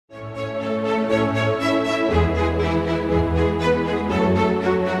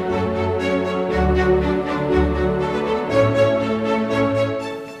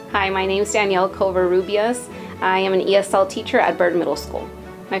name is Danielle Covarrubias. I am an ESL teacher at Bird Middle School.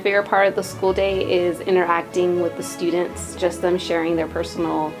 My favorite part of the school day is interacting with the students, just them sharing their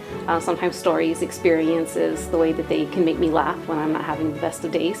personal, sometimes stories, experiences, the way that they can make me laugh when I'm not having the best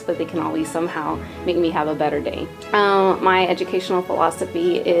of days, but they can always somehow make me have a better day. My educational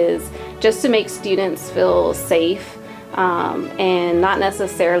philosophy is just to make students feel safe, and not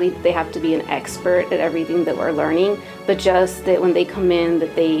necessarily that they have to be an expert at everything that we're learning, but just that when they come in,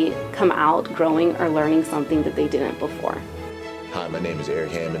 that they come out growing or learning something that they didn't before. Hi, my name is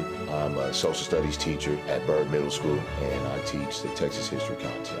Eric Hammond. I'm a social studies teacher at Bird Middle School, and I teach the Texas history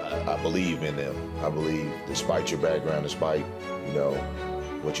content. I believe in them. I believe, despite your background, despite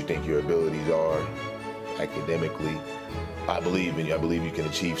what you think your abilities are academically, I believe in you. I believe you can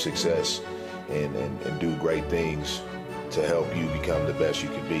achieve success and do great things to help you become the best you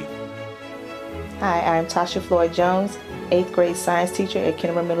can be. Hi, I'm Tasha Floyd-Jones, 8th grade science teacher at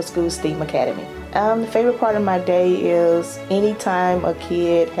Kennemer Middle School STEAM Academy. The favorite part of my day is anytime a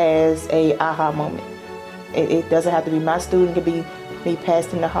kid has a aha moment. It doesn't have to be my student, it could be me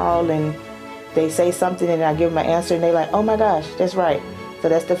passed in the hall and they say something and I give them an answer and they're like, oh my gosh, that's right. So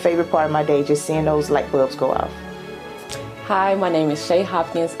that's the favorite part of my day, just seeing those light bulbs go off. Hi, my name is Shay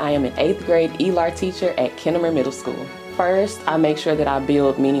Hopkins. I am an 8th grade ELAR teacher at Kennemer Middle School. First, I make sure that I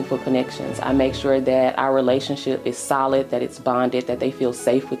build meaningful connections. I make sure that our relationship is solid, that it's bonded, that they feel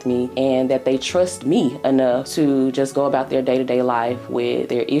safe with me, and that they trust me enough to just go about their day-to-day life with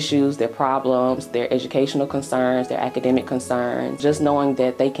their issues, their problems, their educational concerns, their academic concerns, just knowing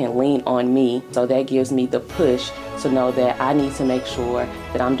that they can lean on me. So that gives me the push to know that I need to make sure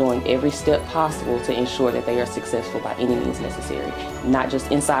that I'm doing every step possible to ensure that they are successful by any means necessary, not just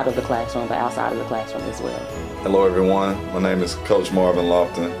inside of the classroom, but outside of the classroom as well. Hello everyone, my name is Coach Marvin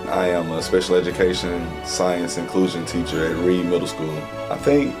Lofton. I am a special education science inclusion teacher at Reed Middle School. I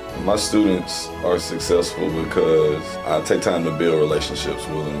think my students are successful because I take time to build relationships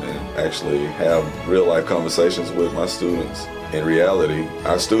with them and actually have real life conversations with my students. In reality,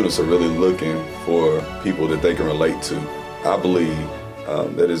 our students are really looking for people that they can relate to. I believe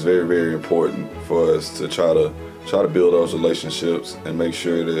that it's very, very important for us to try to build those relationships and make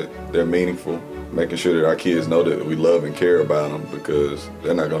sure that they're meaningful, making sure that our kids know that we love and care about them, because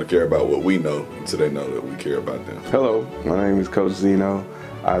they're not going to care about what we know until they know that we care about them. Hello, my name is Coach Zeno.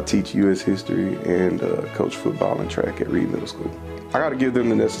 I teach U.S. history and coach football and track at Reed Middle School. I got to give them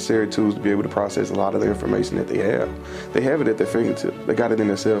the necessary tools to be able to process a lot of the information that they have. They have it at their fingertips. They got it in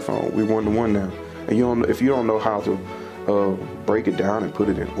their cell phone. We're one-to-one now. And if you don't know how to break it down and put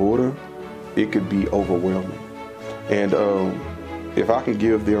it in order, it could be overwhelming. And if I can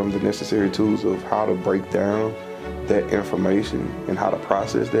give them the necessary tools of how to break down that information and how to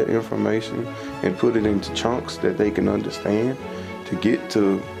process that information and put it into chunks that they can understand to get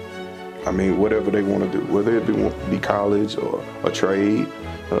to, whatever they want to do, whether it be college or a trade,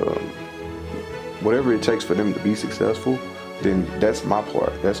 whatever it takes for them to be successful, then that's my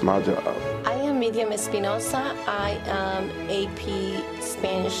part, that's my job. I am Miriam Espinosa. I am AP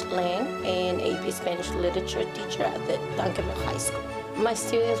Spanish Lang and AP Spanish Literature teacher at the Duncanville High School. My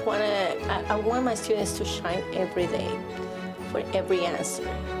students I want my students to shine every day for every answer,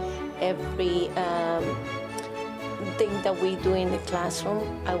 every thing that we do in the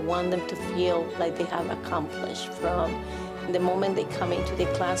classroom. I want them to feel like they have accomplished from the moment they come into the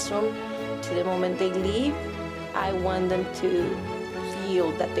classroom to the moment they leave. I want them to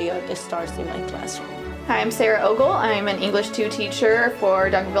feel that they are the stars in my classroom. Hi, I'm Sarah Ogle. I'm an English 2 teacher for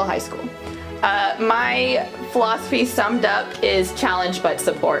Duncanville High School. My philosophy summed up is challenge but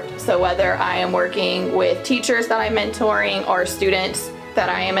support. So whether I am working with teachers that I'm mentoring or students that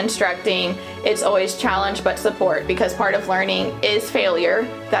I am instructing, it's always challenge but support, because part of learning is failure.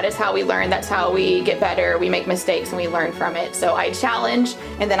 That is how we learn, that's how we get better, we make mistakes and we learn from it. So I challenge,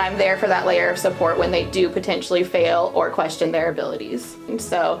 and then I'm there for that layer of support when they do potentially fail or question their abilities. And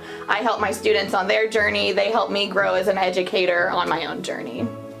so I help my students on their journey, they help me grow as an educator on my own journey.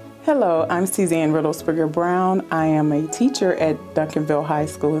 Hello, I'm Suzanne Riddlesberger Brown. I am a teacher at Duncanville High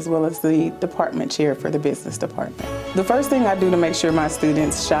School as well as the department chair for the business department. The first thing I do to make sure my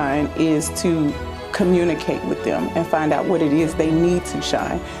students shine is to communicate with them and find out what it is they need to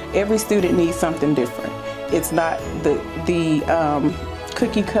shine. Every student needs something different. It's not the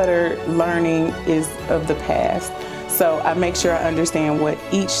cookie cutter learning is of the past. So I make sure I understand what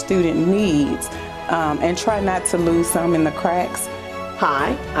each student needs and try not to lose some in the cracks.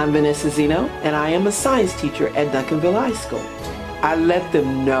 Hi, I'm Vanessa Zeno, and I am a science teacher at Duncanville High School. I let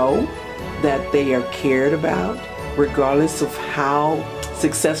them know that they are cared about, regardless of how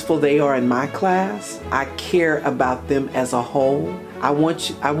successful they are in my class. I care about them as a whole. I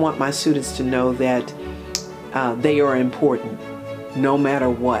want my students to know that they are important, no matter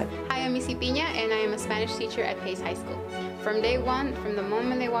what. Hi, I'm Missy Piña, and I am a Spanish teacher at Pace High School. From day one, from the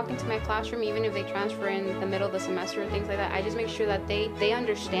moment they walk into my classroom, even if they transfer in the middle of the semester and things like that, I just make sure that they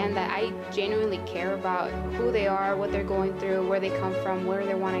understand that I genuinely care about who they are, what they're going through, where they come from, where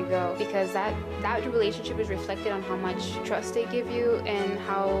they want to go, because that relationship is reflected on how much trust they give you and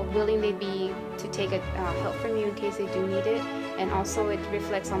how willing they be to take help from you in case they do need it. And also it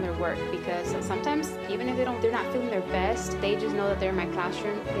reflects on their work, because sometimes even if they're not feeling their best, they just know that they're in my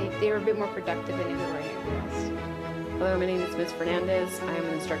classroom. They're a bit more productive than if they were anywhere else. Hello, my name is Ms. Fernandez. I am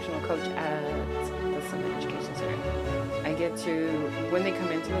an instructional coach at the Summit Education Center. I get to, when they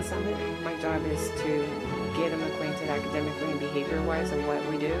come into the Summit, my job is to get them acquainted academically and behavior-wise on what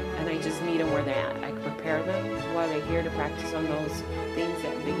we do, and I just meet them where they're at. I prepare them while they're here to practice on those things,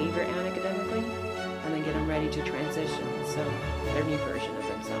 that behavior and academically, and then get them ready to transition, so their new version of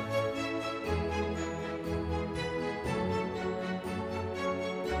themselves.